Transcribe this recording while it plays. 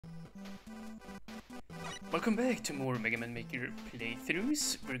Welcome back to more Mega Man Maker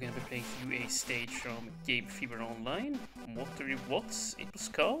playthroughs. We're gonna be playing through a stage from Game Fever Online. Watery Watts it was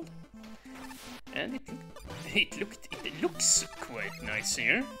called. And it looks quite nice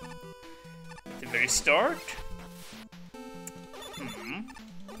here. At the very start.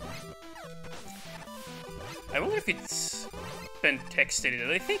 I wonder if it's been texted.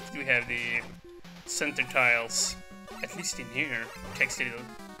 I think we have the center tiles, at least in here, texted.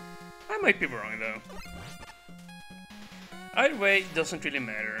 I might be wrong though. Either way, it doesn't really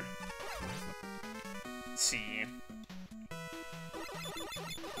matter. Let's see.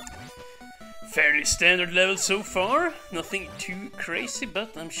 Fairly standard level so far. Nothing too crazy,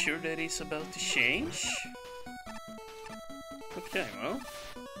 but I'm sure that is about to change. Okay, well.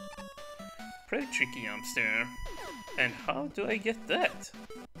 Pretty tricky jumps there. And how do I get that?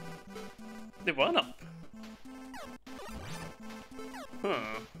 The one-up.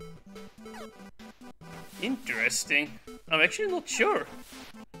 Huh. Interesting. I'm actually not sure.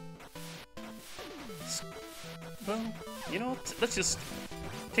 Well, you know what? Let's just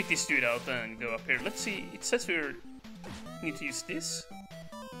take this dude out and go up here. Let's see. It says we need to use this.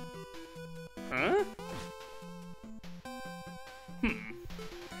 Huh?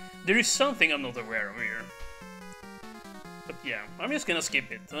 There is something I'm not aware of here. But yeah, I'm just gonna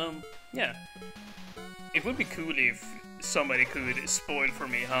skip it. Yeah. It would be cool if somebody could spoil for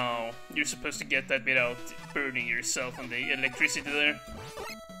me how you're supposed to get that without burning yourself on the electricity there.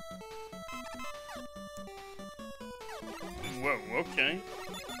 Whoa, okay.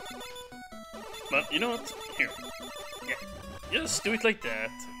 But you know what? Here. Yeah. Just do it like that.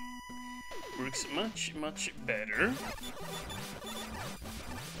 Works much, much better.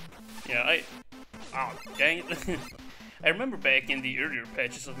 Yeah, oh, dang it. I remember back in the earlier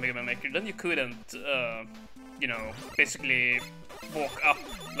patches of Mega Man Maker, then you couldn't, you know, basically walk up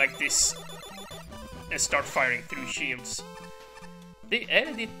like this and start firing through shields. They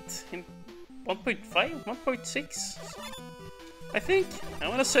added it in 1.5, 1.6, I think, I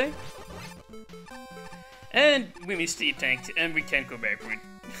wanna say. And we missed the E-Tank, and we can't go backward.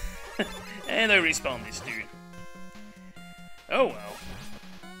 And I respawned this dude. Oh well.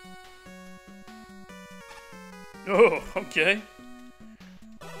 Oh, okay.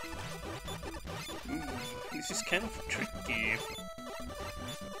 Ooh, this is kind of tricky.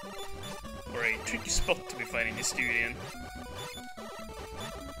 Or a tricky spot to be fighting this dude in.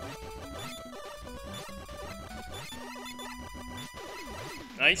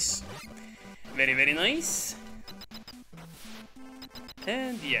 Nice. Very, very nice.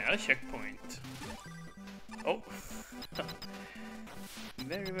 And yeah, a checkpoint. Oh.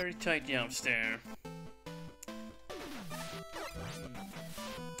 Very, very tight jumps there.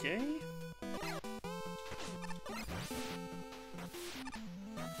 Okay.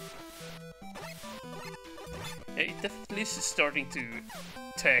 Yeah, it definitely is starting to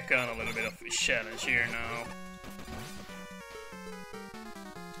tack on a little bit of a challenge here now.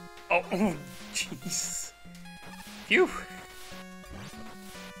 Oh, jeez. Phew.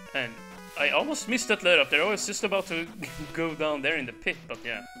 And I almost missed that let up there. I was just about to go down there in the pit, but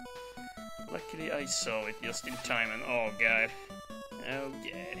yeah. Luckily I saw it just in time and oh god. Oh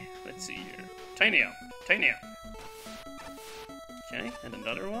yeah, let's see here. Tiny up, tiny up. Okay, and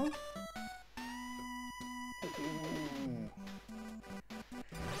another one.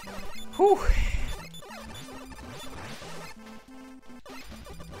 Ooh.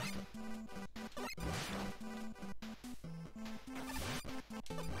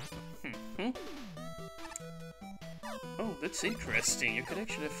 Whew. Oh, that's interesting. You could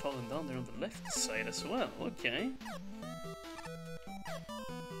actually have fallen down there on the left side as well. Okay.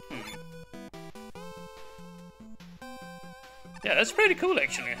 Yeah, that's pretty cool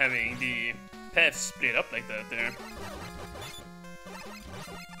actually, having the paths split up like that there.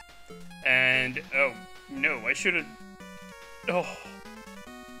 And, oh, no, I should have... Oh.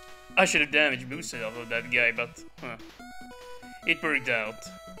 I should have damage boosted off of that guy, but, huh. It worked out.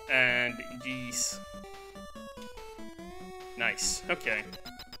 And, jeez. Nice, okay.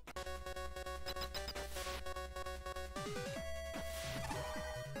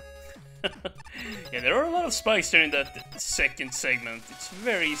 Yeah, there are a lot of spikes there in that second segment. It's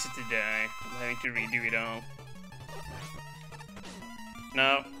very easy to die. I'm having to redo it all.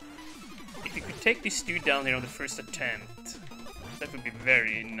 Now, if you could take this dude down here on the first attempt, that would be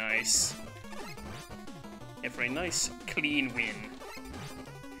very nice. Yeah, for a nice, clean win.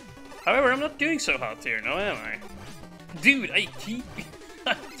 However, I'm not doing so hot here, now am I? Dude, I keep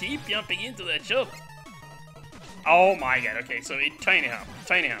jumping into that shot. Oh my god, okay, so it tiny hop,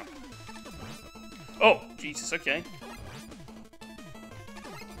 tiny hop. Oh, Jesus, okay.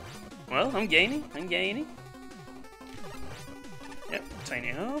 Well, I'm gaining. Yep,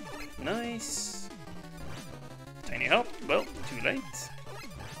 tiny hop. Nice. Tiny hop. Well, too late.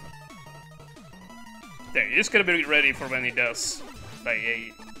 There, you just gotta be ready for when he does, like,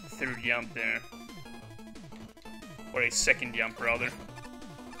 a third jump there. Or a second jump, rather.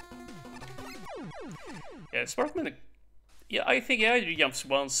 Yeah, Sparkman... Yeah, I think he either jumps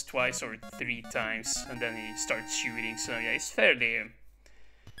once, twice, or 3 times, and then he starts shooting, so yeah, it's fairly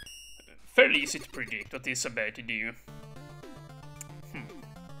easy to predict what he's about to do.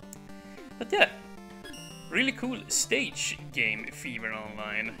 But yeah, really cool stage game, Fever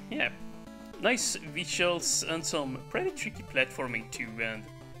Online. Yeah, nice visuals and some pretty tricky platforming too, and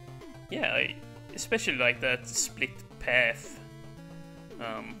yeah, I especially like that split path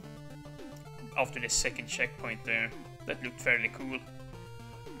after the second checkpoint there. That looked fairly cool.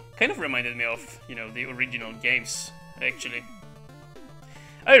 Kind of reminded me of, you know, the original games, actually.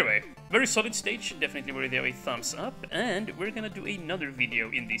 Either way, very solid stage, definitely worthy of a thumbs up, and we're gonna do another video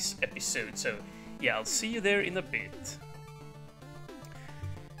in this episode, so yeah, I'll see you there in a bit.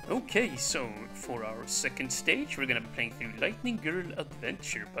 Okay, so for our second stage, we're gonna be playing through Lightning Girl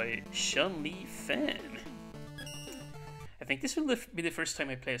Adventure by Chun-li Fan. I think this will be the first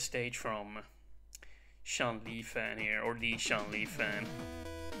time I play a stage from Chun-li Fan here, or the Chun-li Fan.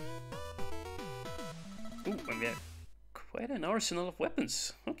 Ooh, and we have quite an arsenal of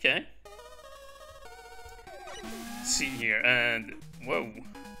weapons. Okay. Let's see here, and whoa,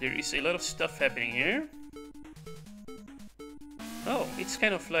 there is a lot of stuff happening here. Oh, it's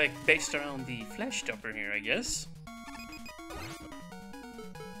kind of like based around the flash topper here, I guess.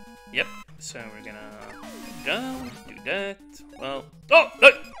 Yep, so we're gonna go down, do that. Well, oh,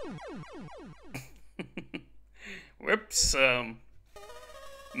 no! Whoops,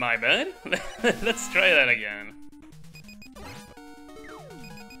 my bad. Let's try that again.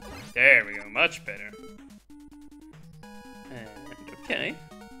 There we go, much better. And okay.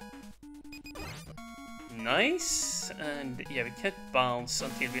 Nice, and yeah, we can't bounce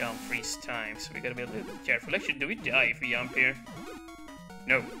until we unfreeze time, so we gotta be a little bit careful. Actually, do we die if we jump here?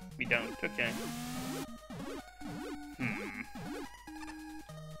 No, we don't, okay.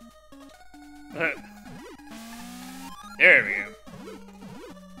 There we go.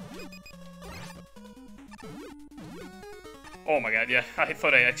 Oh my god, yeah, I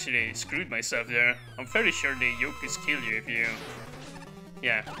thought I actually screwed myself there. I'm fairly sure the yokis kill you if you,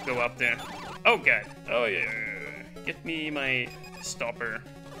 yeah, go up there. Oh god, oh yeah, get me my stopper.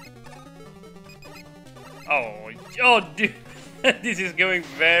 Oh dude, this is going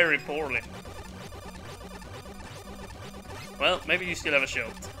very poorly. Well, maybe you still have a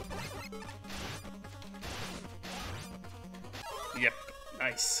shot. Yep,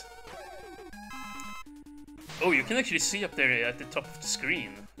 nice. Oh, you can actually see up there at the top of the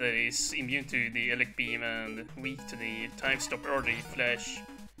screen that is immune to the elect beam and weak to the time stopper or the flash.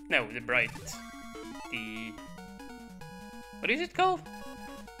 No, the bright. The... What is it called?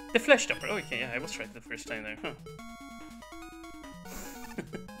 The flash stopper. Oh, okay, yeah, I was right the first time there, huh.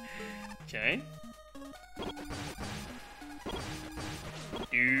 Okay.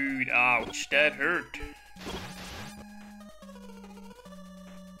 Dude, ouch, that hurt.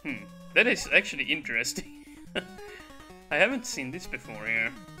 That is actually interesting. I haven't seen this before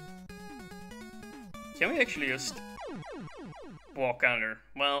here. Can we actually just walk under?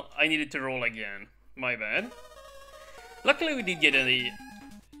 Well, I needed to roll again. My bad. Luckily we did get a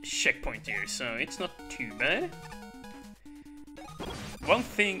checkpoint here, so it's not too bad. One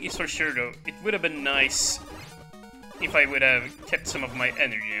thing is for sure though, it would have been nice if I would have kept some of my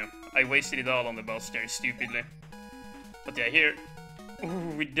energy. I wasted it all on the boss there, stupidly. But yeah, here...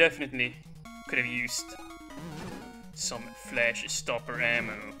 Ooh, we definitely could have used some flash stopper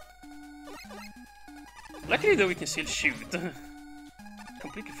ammo. Luckily though we can still shoot.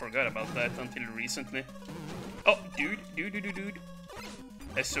 Completely forgot about that until recently. Oh, dude.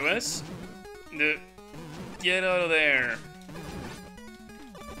 SOS. No. Get out of there.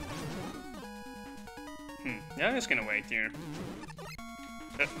 Yeah, I'm just gonna wait here.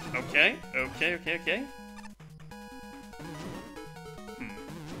 Okay.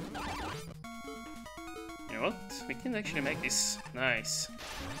 You know what? We can actually make this nice.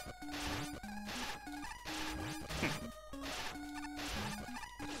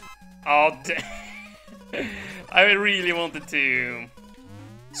 Oh, damn. I really wanted to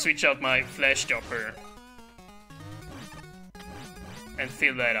switch out my flash stopper and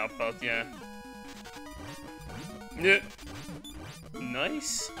fill that up, but yeah. Yeah.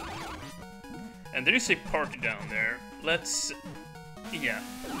 Nice. And there is a party down there. Let's... Yeah.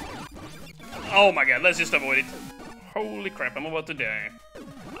 Oh my god, let's just avoid it. Holy crap, I'm about to die.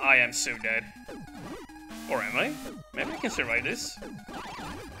 I am so dead. Or am I? Maybe I can survive this.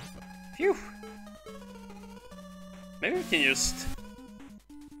 Phew. Maybe we can just...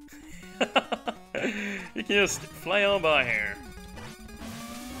 you can just fly on by here.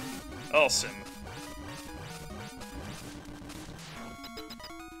 Awesome.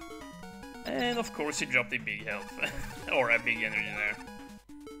 And of course he dropped a big health. Or a big energy there.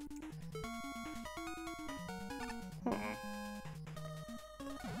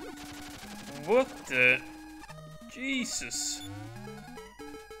 What the... Jesus.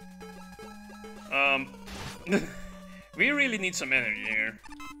 We really need some energy here.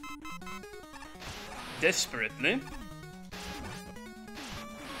 Desperately.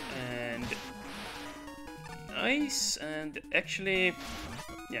 And... nice, and actually...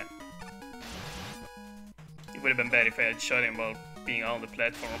 yeah. It would have been bad if I had shot him while being on the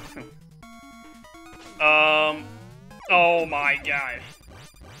platform. Oh my god.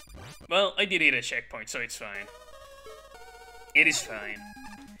 Well, I did hit a checkpoint, so it's fine. It is fine.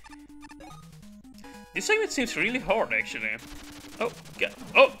 This segment seems really hard, actually. Oh, god.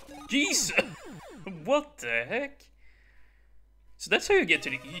 Oh, jeez! What the heck? So that's how you get to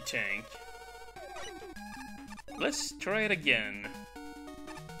the E-tank. Let's try it again.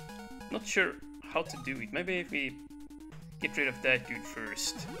 Not sure how to do it. Maybe if we get rid of that dude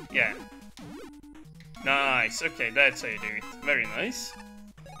first. Yeah. Nice. Okay, that's how you do it. Very nice.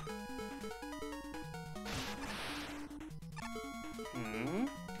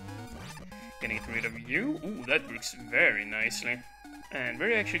 Gonna get rid of you. Ooh, that works very nicely. And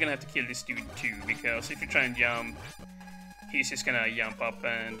we're actually gonna have to kill this dude too, because if you try and jump, he's just gonna jump up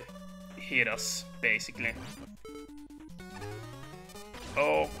and hit us, basically.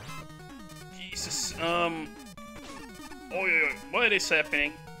 Oh. Jesus. Oh, what is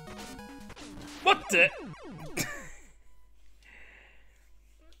happening? What the?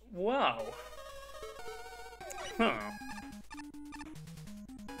 Wow. Huh.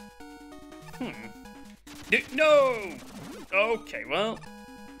 No! Okay, well...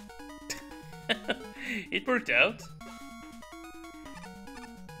 it worked out.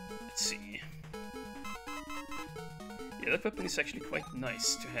 Let's see. Yeah, that weapon is actually quite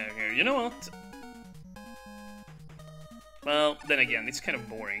nice to have here. You know what? Well, then again, it's kind of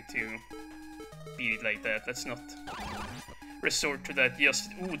boring to beat it like that. Let's not resort to that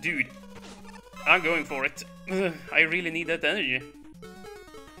just... Ooh, dude. I'm going for it. I really need that energy.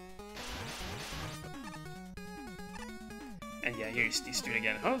 And yeah, here's this dude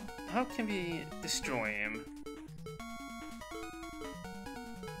again. How can we destroy him?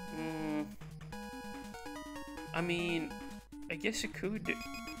 I mean, I guess you could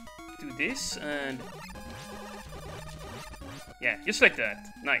do this and... yeah, just like that.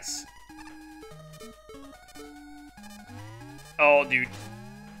 Nice. Oh, dude.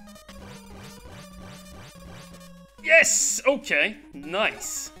 Yes! Okay.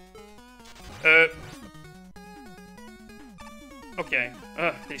 Nice. Okay.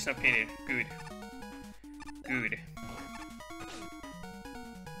 There's no pity. Good. Good.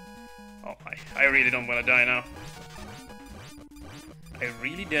 Oh, I really don't want to die now. I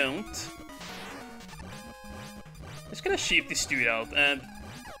really don't. Just gonna sheep this dude out and...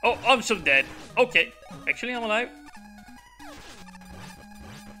 oh, I'm so dead. Okay. Actually, I'm alive.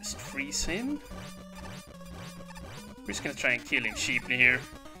 Just freeze him. We're just gonna try and kill him cheaply here.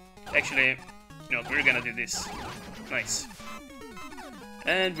 Actually, you know, we're gonna do this. Nice.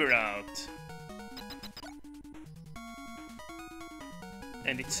 And we're out.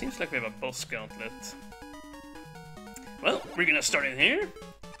 And it seems like we have a boss gauntlet. Well, we're gonna start in here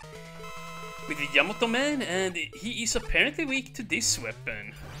with the Yamato man, and he is apparently weak to this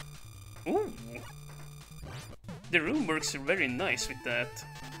weapon. Ooh. The room works very nice with that.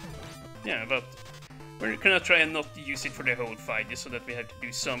 Yeah, but we're gonna try and not use it for the whole fight, just so that we have to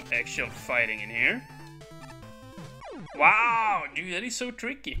do some actual fighting in here. Wow, dude, that is so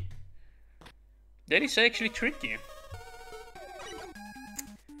tricky. That is actually tricky.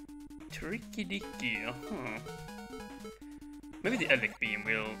 Tricky dicky, Maybe the Elec beam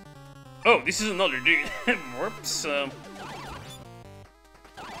will... oh, this is another dude. Whoops.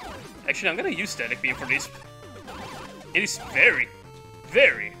 Actually, I'm gonna use the Elec beam for this. It is very,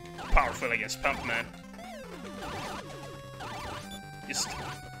 very powerful against Pumpman. Just...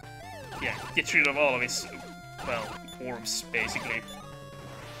 yeah, get rid of all of his... well, orbs, basically.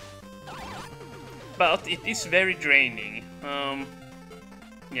 But it is very draining.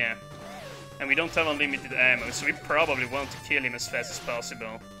 Yeah. And we don't have unlimited ammo, so we probably want to kill him as fast as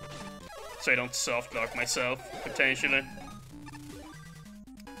possible. So I don't softlock myself, potentially.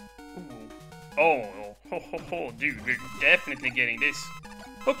 Ooh. Oh, dude, we're definitely getting this.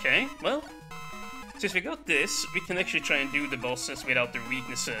 Okay, well, since we got this, we can actually try and do the bosses without their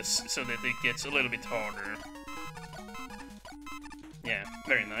weaknesses, so that it gets a little bit harder. Yeah,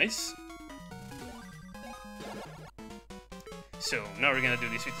 very nice. So, now we're gonna do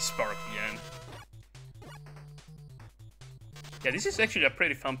this with the spark again. Yeah, this is actually a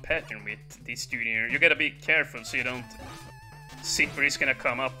pretty fun pattern with this dude here. You gotta be careful so you don't sit where he's gonna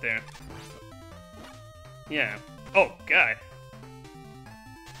come up there. Yeah. Oh, God.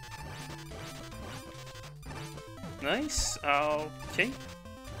 Nice. Okay.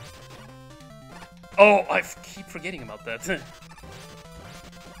 Oh, I keep forgetting about that.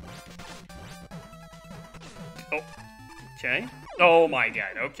 Oh. Okay. Oh my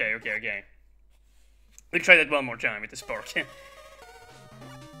God. Okay, okay, okay. We'll try that one more time with the spark.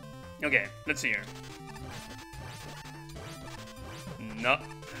 Okay, let's see here. No,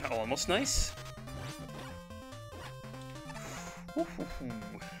 almost nice.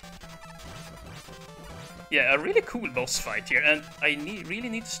 Yeah, a really cool boss fight here, and I really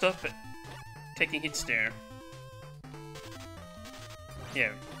need to stop taking hits there.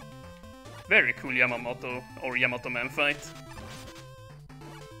 Yeah, very cool Yamamoto or Yamato Man fight.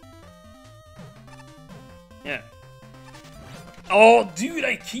 Yeah. Oh, dude,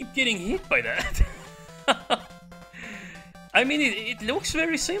 I keep getting hit by that. I mean, it looks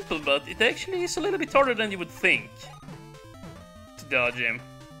very simple, but it actually is a little bit harder than you would think to dodge him.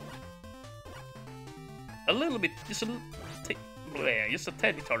 A little bit, just a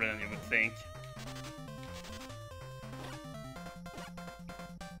tad bit harder than you would think.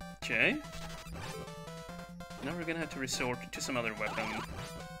 Okay. Now we're gonna have to resort to some other weapon.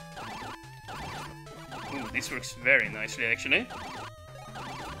 Ooh, this works very nicely, actually.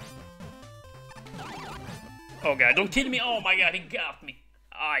 Oh God, don't kill me! Oh my God, he got me!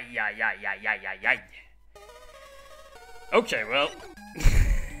 Ay, ay, ay, ay, ay, ay, ay. Okay, well...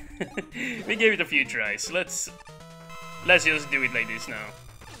 we gave it a few tries. Let's just do it like this now.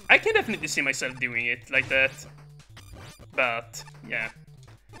 I can definitely see myself doing it like that. But, yeah.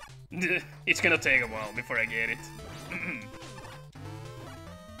 It's gonna take a while before I get it.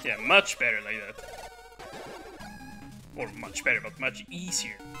 Yeah, much better like that. Or much better, but much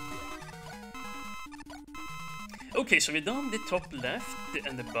easier. Okay, so we've done the top left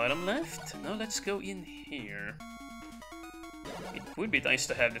and the bottom left. Now let's go in here. It would be nice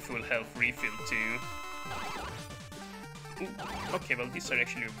to have the full health refill too. Ooh, okay, well these are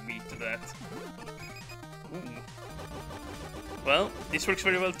actually weak to that. Ooh. Well, this works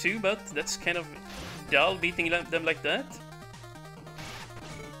very well too, but that's kind of dull beating them like that.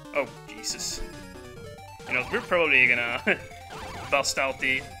 Oh, Jesus. You know, we're probably gonna bust out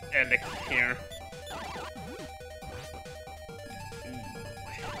the Elec here.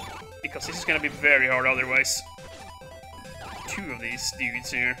 Because this is gonna be very hard otherwise. Two of these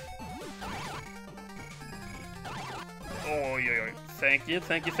dudes here. Oh, yo. Thank you,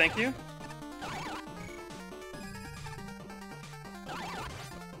 thank you, thank you.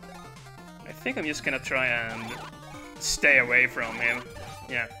 I think I'm just gonna try and stay away from him.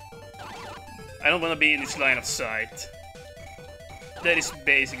 Yeah. I don't want to be in his line of sight. That is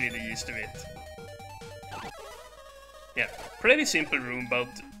basically the gist of it. Yeah, pretty simple room, but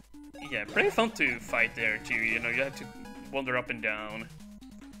yeah, pretty fun to fight there too. You know, you have to wander up and down.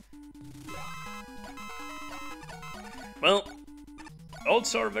 Well,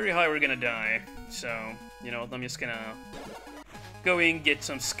 odds are very high we're gonna die, so you know, I'm just gonna go in, get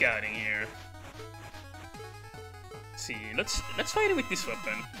some scouting here. Let's see, let's fight it with this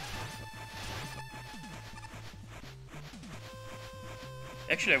weapon.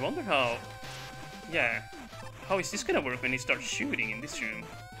 Actually, I wonder how... Yeah, how is this gonna work when he starts shooting in this room?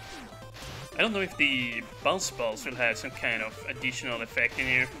 I don't know if the bounce balls will have some kind of additional effect in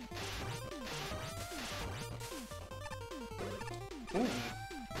here. Ooh.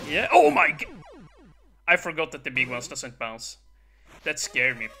 Yeah, oh my god! I forgot that the big ones doesn't bounce. That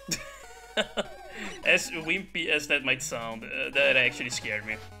scared me. As wimpy as that might sound, that actually scared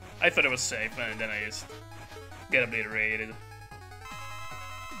me. I thought it was safe, and then I just got obliterated.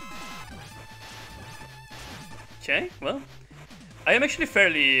 Okay, well, I am actually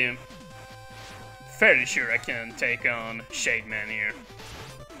fairly sure I can take on Shade Man here,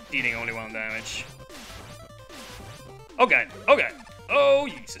 dealing only 1 damage. Okay, okay, oh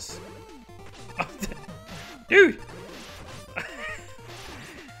Jesus, dude.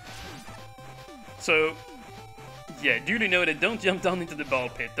 So, yeah, duly noted, don't jump down into the ball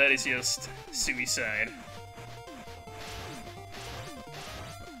pit, that is just suicide.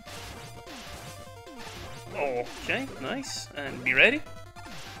 Okay, nice, and be ready.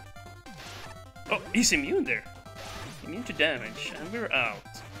 Oh, he's immune there. Immune to damage, and we're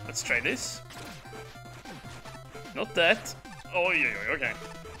out. Let's try this. Not that. Oh, yeah, okay.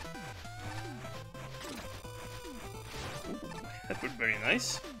 Ooh, that would be very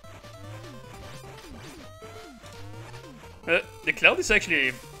nice. The cloud is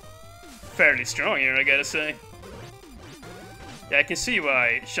actually fairly strong here, I gotta say. Yeah, I can see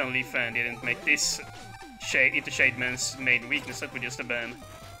why Chun-Li fan didn't make this into Shade Man's main weakness. That would just have been...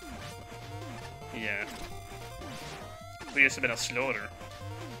 Yeah. Would just have been a slaughter.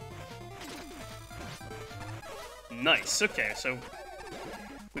 Nice, okay, so...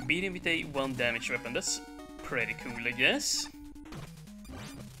 we beat him with a 1 damage weapon. That's pretty cool, I guess.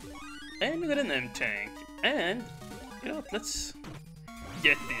 And we got an M-Tank. And... you know what, let's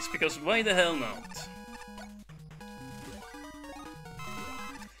get this, because why the hell not?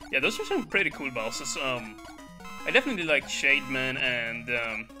 Yeah, those are some pretty cool bosses. I definitely like Shade Man and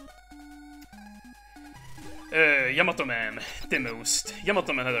Yamato Man the most.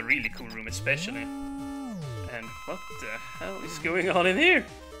 Yamato Man had a really cool room especially. And what the hell is going on in here?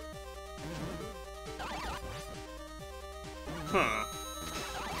 Huh.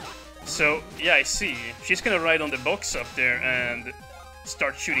 So, yeah, I see. She's gonna ride on the box up there and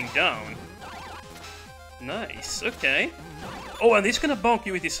start shooting down. Nice, okay. Oh, and he's gonna bonk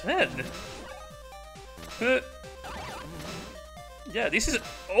you with his head. Yeah, this is...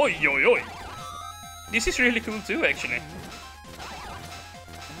 oi, oi, oi. This is really cool too, actually.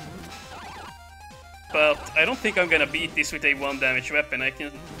 But I don't think I'm gonna beat this with a 1 damage weapon, I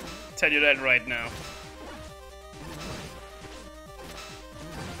can tell you that right now.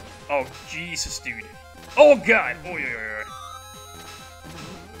 Oh, Jesus, dude. Oh, God! Oh, yeah.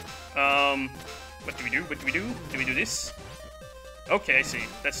 What do we do? What do we do? Do we do this? Okay, I see.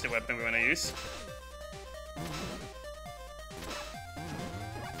 That's the weapon we want to use.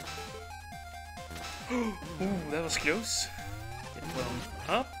 Ooh, that was close. Get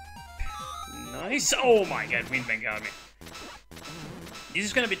one up. Nice. Oh my God, Windman got me. This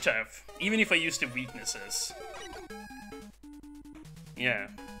is gonna be tough, even if I use the weaknesses. Yeah.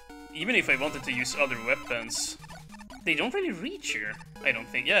 Even if I wanted to use other weapons, they don't really reach here, I don't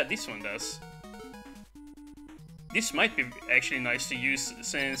think. Yeah, this one does. This might be actually nice to use,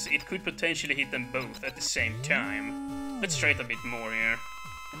 since it could potentially hit them both at the same time. Let's try it a bit more here.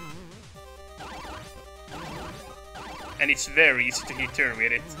 And it's very easy to hit her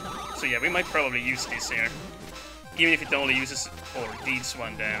with it. So yeah, we might probably use this here. Even if it only uses or deals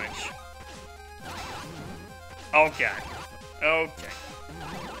 1 damage. Oh God. Okay.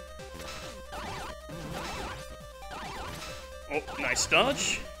 Oh, nice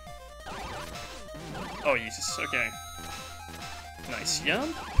dodge. Oh, Jesus, okay. Nice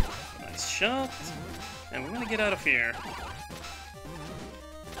jump. Nice shot. And we want to get out of here.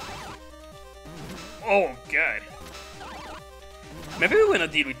 Oh, God. Maybe we want to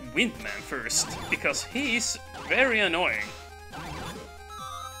deal with Windman first, because he's very annoying.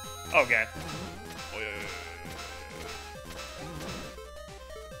 Oh, God.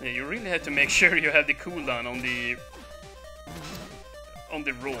 Yeah, you really have to make sure you have the cooldown on the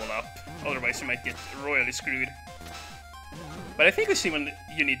roll up, otherwise you might get royally screwed. But I think we see what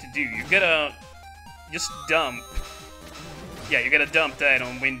you need to do. You gotta just dump. Yeah, you gotta dump that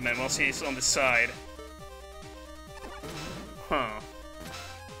on Windman once he's on the side. Huh.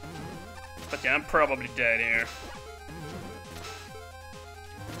 But yeah, I'm probably dead here.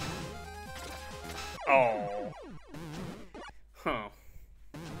 Oh. Huh.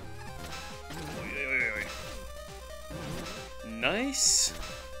 Nice.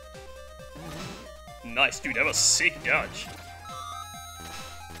 Nice, dude, that was sick dodge.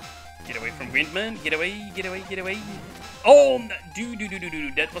 Get away from Windman, get away, get away, get away. Oh, dude,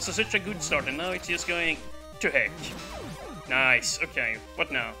 that was such a good start, and now it's just going to heck. Nice, okay,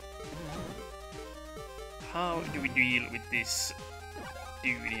 what now? How do we deal with this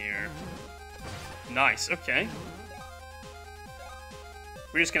dude here? Nice, okay.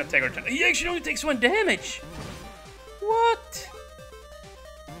 We're just gonna take our time. He actually only takes 1 damage! What?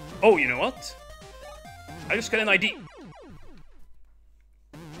 Oh, you know what? I just got an ID.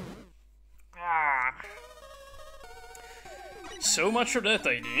 So much for that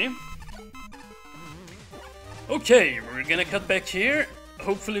ID. Okay, we're gonna cut back here.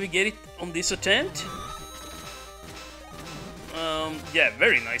 Hopefully we get it on this attempt. Yeah,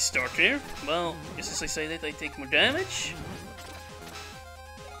 very nice start here. Well, just as I say that, I take more damage.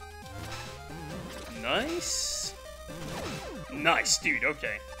 Nice. Nice, dude,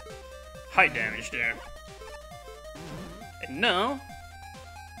 okay. High damage there. And now...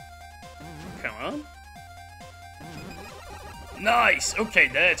 Come on. Nice! Okay,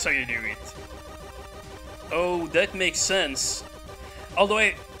 that's how you do it. Oh, that makes sense.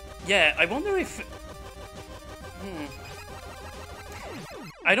 Although yeah, I wonder if...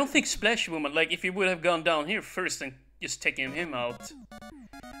 I don't think Splash Woman, like, if you would have gone down here first and just taken him out...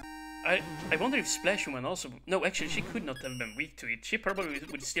 I wonder if Splash Woman also... No, actually, she could not have been weak to it. She probably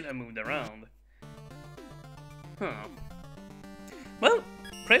would still have moved around. Huh. Well,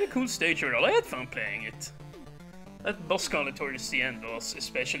 pretty cool stage overall. I had fun playing it. That boss gauntlet towards the end was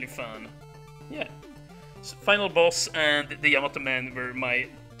especially fun. Yeah. So, final boss and the Yamato Man were my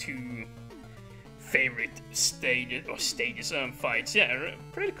two favorite stages fights. Yeah,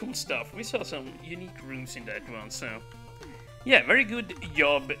 pretty cool stuff. We saw some unique rooms in that one, so... Yeah, very good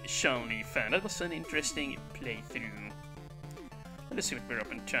job, chun-li fan. That was an interesting playthrough. Let's see what we're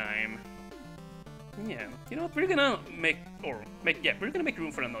up in time. Yeah, you know what? We're gonna make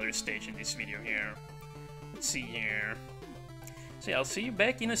room for another stage in this video here. Let's see here. So yeah, I'll see you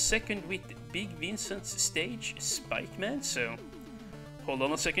back in a second with Big Vincent's stage, Spike Man. So hold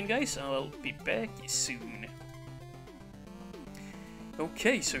on a second, guys. I'll be back soon.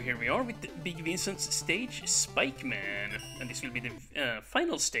 Okay, so here we are with Big Vincent's stage, Spike Man, and this will be the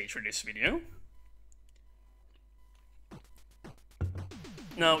final stage for this video.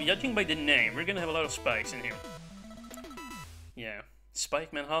 Now, judging by the name, we're gonna have a lot of spikes in here. Yeah,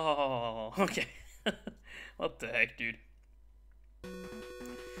 Spike Man, ha ha ha ha ha. Okay, what the heck, dude?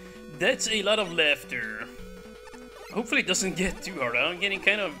 That's a lot of laughter. Hopefully it doesn't get too hard. I'm getting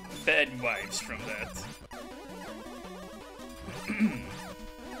kind of bad vibes from that.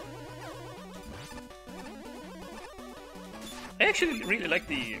 I actually really like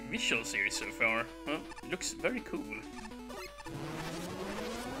the visuals here so far. Well, it looks very cool.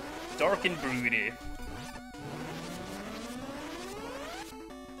 Dark and broody.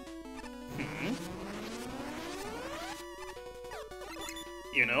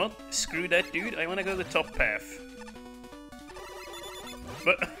 You know what? Screw that, dude. I wanna go the top path.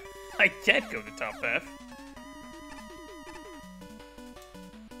 But I can't go the top path.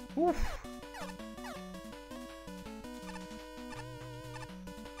 Oof.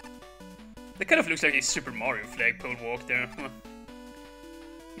 That kind of looks like a Super Mario flagpole walk there. Huh.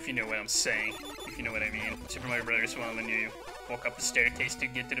 If you know what I'm saying. If you know what I mean. Super Mario Brothers 1 when you walk up the staircase to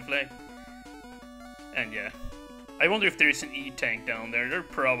get to the flag. And yeah. I wonder if there is an E-tank down there. There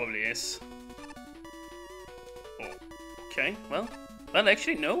probably is. Oh. Okay, well,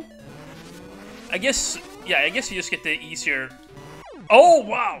 actually, no. I guess you just get the easier... Oh,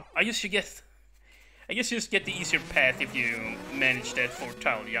 wow! I guess you just get the easier path if you manage that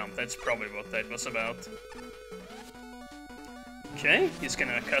 4-tile jump. That's probably what that was about. Okay, just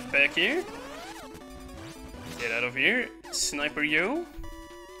gonna cut back here. Get out of here, Sniper Yo.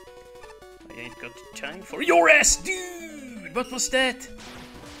 I ain't got time for your ass, dude! What was that?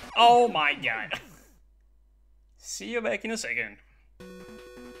 Oh my god. See you back in a second.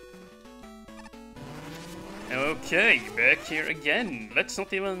 Okay, back here again. Let's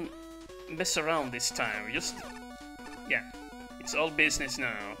not even mess around this time. We just... Yeah, it's all business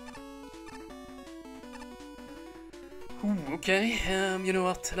now. Ooh, okay, you know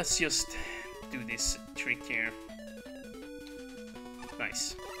what? Let's just do this trick here.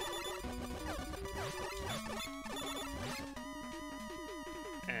 Nice.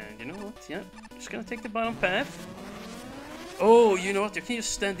 And you know what? Yeah, just gonna take the bottom path. Oh, you know what? You can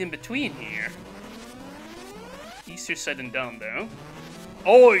just stand in between here. Easier said than done, though.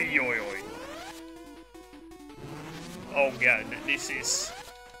 Oi, oi, oi. Oh god, this is...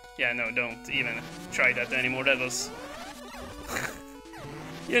 Yeah, no, don't even try that anymore. That was...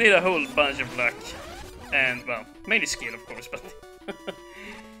 You need a whole bunch of luck. And, well, mainly skill, of course, but...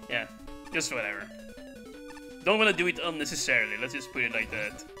 Yeah, just whatever. Don't want to do it unnecessarily, let's just put it like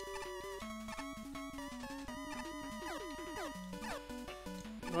that.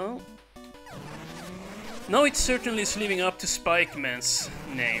 Well... No, it certainly is living up to Spike Man's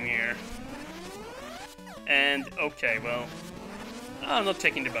name here. And, okay, well... I'm not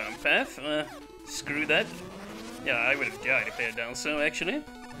taking the bottom path. Screw that. Yeah, I would have died if I had done so, actually.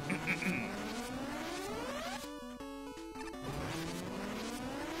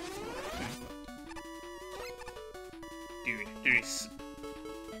 Dude, there is...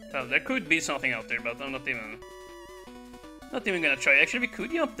 Well, there could be something out there, but I'm not even gonna try. Actually, we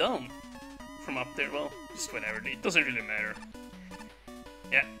could jump down from up there. Well, just whatever. It doesn't really matter.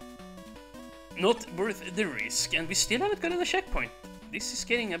 Yeah. Not worth the risk. And we still haven't gotten a checkpoint. This is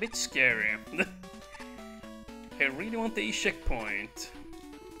getting a bit scary. I really want the checkpoint.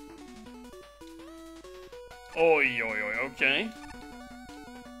 Oi, oi, oi, okay.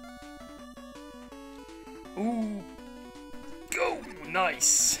 Ooh. Go!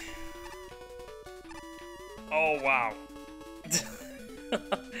 Nice! Oh, wow.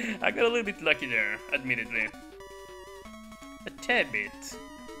 I got a little bit lucky there, admittedly. A tad bit.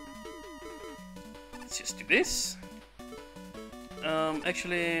 Let's just do this.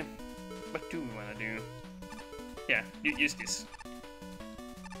 Actually, what do we want to do? Yeah, use this.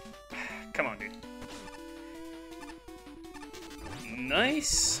 Come on, dude.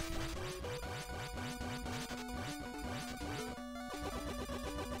 Nice.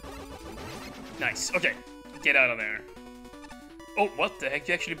 Nice. Okay, get out of there. Oh, what the heck?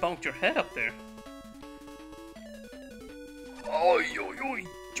 You actually bonked your head up there. Oi, oi, oi,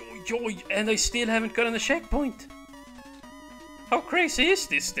 oi, oi, and I still haven't gotten a checkpoint. How crazy is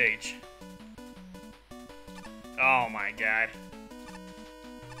this stage? Oh my god.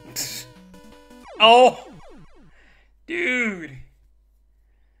 Oh! Dude!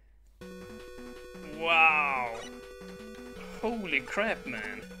 Wow! Holy crap,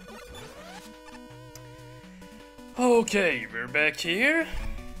 man. Okay, we're back here.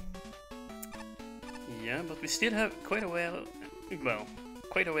 Yeah, but we still have quite a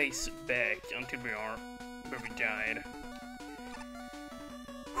quite a ways back until we are where we died.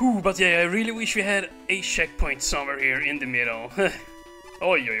 Whew, but yeah, I really wish we had a checkpoint somewhere here in the middle.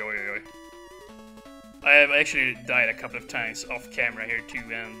 Oi, oi, oi, oi. I have actually died a couple of times off camera here too,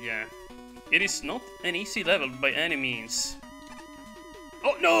 and yeah. It is not an easy level by any means.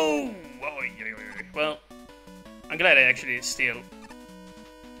 Oh no! Oi, oi, oi, oi. Well, I'm glad I actually still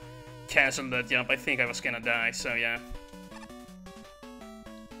cancelled that jump. I think I was gonna die, so yeah.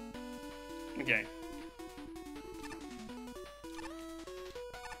 Okay.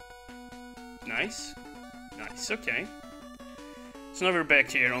 Nice. Nice, okay. So now we're back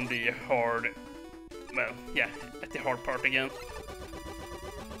here on the hard... Well, yeah, at the hard part again.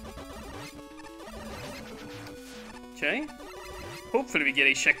 Okay. Hopefully we get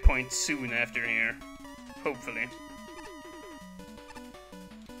a checkpoint soon after here. Hopefully.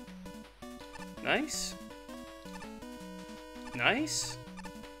 Nice. Nice.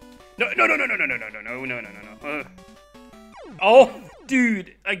 No, no, no, no, no, no, no, no, no, no, no, no, no, no. Oh,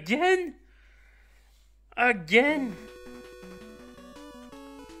 dude, again? Again?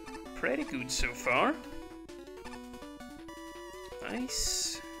 Pretty good so far.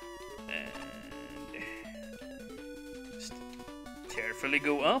 Nice. And just carefully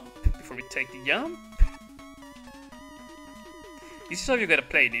go up before we take the jump. This is how you gotta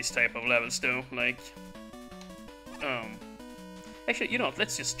play these type of levels though, like... Actually, you know what,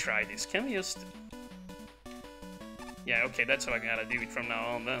 let's just try this. Can we just... Yeah, okay, that's how I gotta do it from now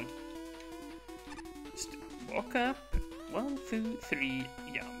on then. Just walk up. 1, 2, 3,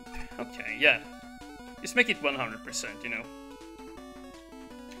 jump. Okay, yeah. Just make it 100%, you know.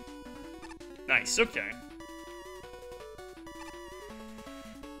 Nice, okay.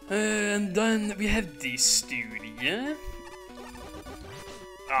 And then we have this dude, yeah?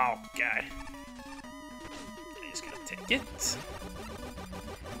 Oh, God. I'm just gonna take it.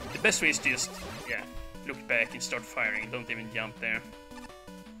 The best way is to just, yeah, look back and start firing. Don't even jump there.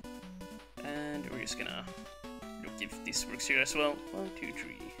 And we're just gonna look if this works here as well. 1, 2,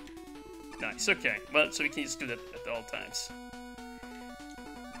 3. Nice, okay. Well, so we can just do that at all times.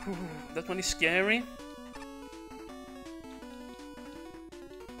 Whew, that one is scary.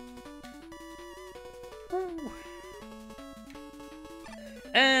 Whew.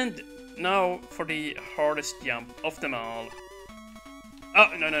 And now for the hardest jump of them all. Oh,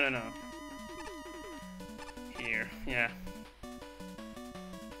 no, no, no, no. Here, yeah.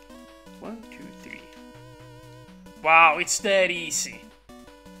 1, 2, 3. Wow, it's that easy.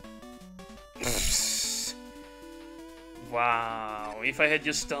 Wow, if I had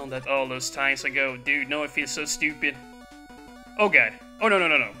just done that all those times ago, dude, now I feel so stupid. Oh god. Oh no, no,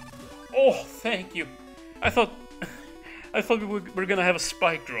 no, no. Oh, thank you. I thought we were gonna have a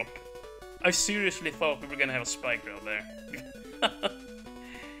spike drop. I seriously thought we were gonna have a spike drop there.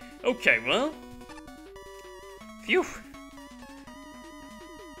 Okay, well. Phew.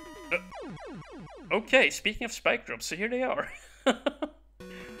 Okay, speaking of spike drops, so here they are.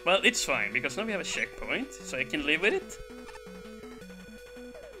 Well, it's fine, because now we have a checkpoint, so I can live with it.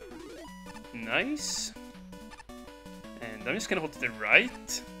 Nice. And I'm just gonna hold to the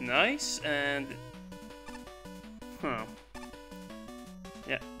right. Nice, and... Huh.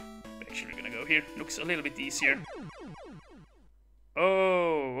 Yeah, actually we're gonna go here. Looks a little bit easier.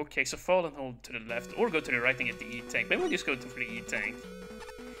 Oh, okay, so fall and hold to the left, or go to the right and get the E-tank. Maybe we'll just go for the E-tank.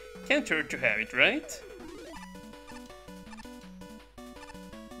 Can't hurt to have it, right?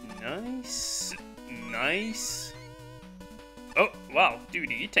 Nice. Nice. Oh, wow, dude,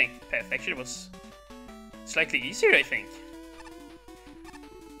 the E-tank path actually was slightly easier, I think.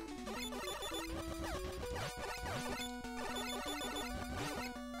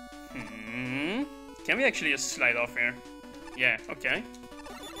 can we actually just slide off here? Yeah, okay.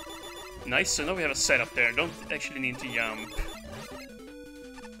 Nice, so now we have a setup there. Don't actually need to jump.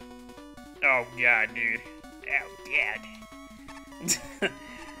 Oh god, dude. Oh god.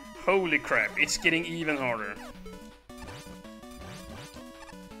 Holy crap, it's getting even harder.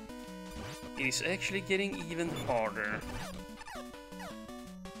 It is actually getting even harder.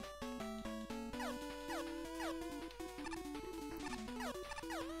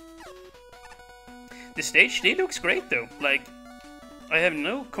 The stage, it looks great though. Like, I have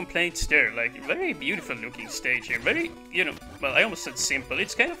no complaints there. Like, very beautiful looking stage here. Very, you know, well, I almost said simple.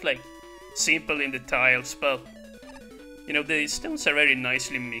 It's kind of like simple in the tiles, but, you know, the stones are very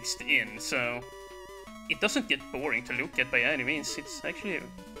nicely mixed in, so it doesn't get boring to look at by any means. It's actually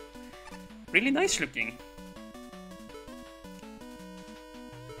really nice looking.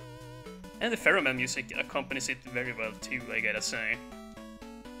 And the theremin music accompanies it very well too, I gotta say.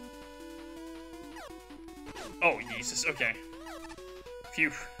 Oh, Jesus, okay.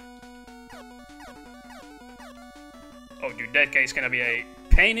 Phew. Oh, dude, that guy's gonna be a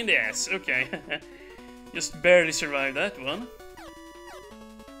pain in the ass. Okay. Just barely survived that one.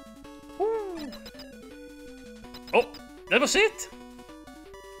 Woo. Oh, that was it?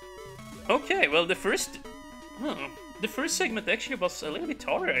 Okay, well, the first segment actually was a little bit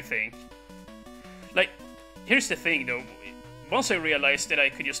harder, I think. Like, here's the thing, though. Once I realized that I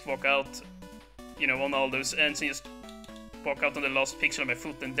could just walk out, you know, on all those ends and just walk out on the last pixel of my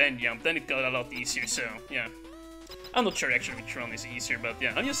foot and then jump, then it got a lot easier, so, yeah. I'm not sure actually which one is easier, but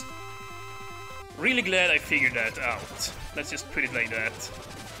yeah, I'm just really glad I figured that out. Let's just put it like that.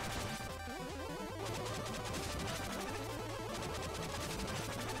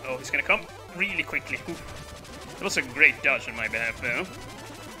 Oh, he's gonna come really quickly. That was a great dodge on my behalf, though.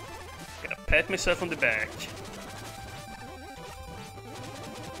 Gotta pat myself on the back.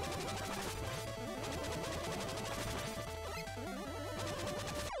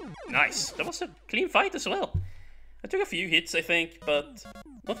 Nice. That was a clean fight as well. I took a few hits, I think, but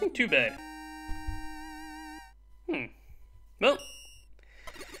nothing too bad. Well,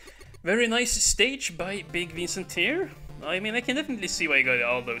 very nice stage by Big Vincent here. I mean, I can definitely see why you got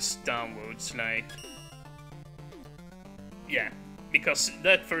all those downvotes, like... Yeah, because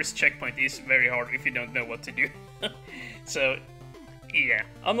that first checkpoint is very hard if you don't know what to do. So, yeah,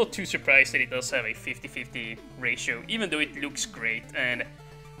 I'm not too surprised that it does have a 50-50 ratio, even though it looks great and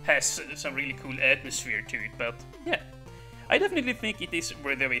has some really cool atmosphere to it, but yeah. I definitely think it is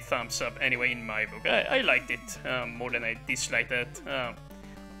worthy of a thumbs up anyway in my book. I liked it more than I disliked that.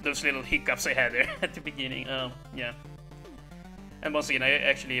 Those little hiccups I had there at the beginning, yeah. And once again, I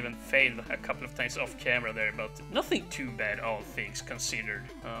actually even failed a couple of times off camera there, but nothing too bad, all things considered.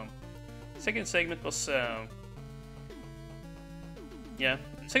 Second segment was, yeah,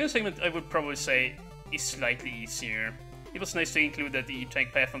 second segment I would probably say is slightly easier. It was nice to include that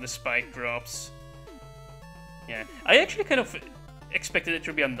E-tank path on the spike drops. Yeah, I actually kind of expected it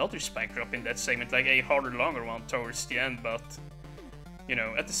to be another spike drop in that segment, like a harder, longer one towards the end, but, you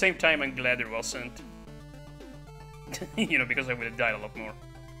know, at the same time I'm glad there wasn't. You know, because I would have died a lot more.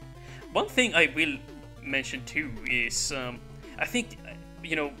 One thing I will mention too is, I think,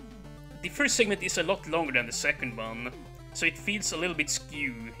 you know, the first segment is a lot longer than the second one, so it feels a little bit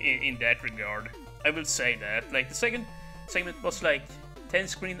skew in that regard. I will say that. Like, the second segment was like 10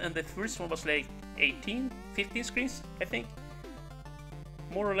 screens and the first one was like 18, 15 screens, I think.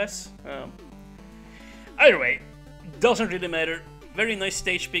 More or less. Either way, doesn't really matter. Very nice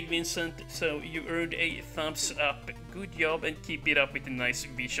stage, Big Vincent, so you earned a thumbs up. Good job, and keep it up with the nice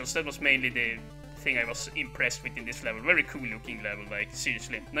visuals. That was mainly the thing I was impressed with in this level. Very cool looking level, like,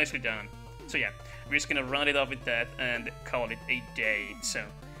 seriously, nicely done. So yeah, we're just gonna round it off with that and call it a day, so...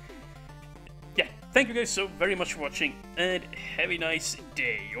 Yeah, thank you guys so very much for watching, and have a nice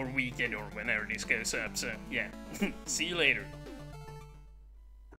day, or weekend, or whenever this goes up, so yeah, see you later.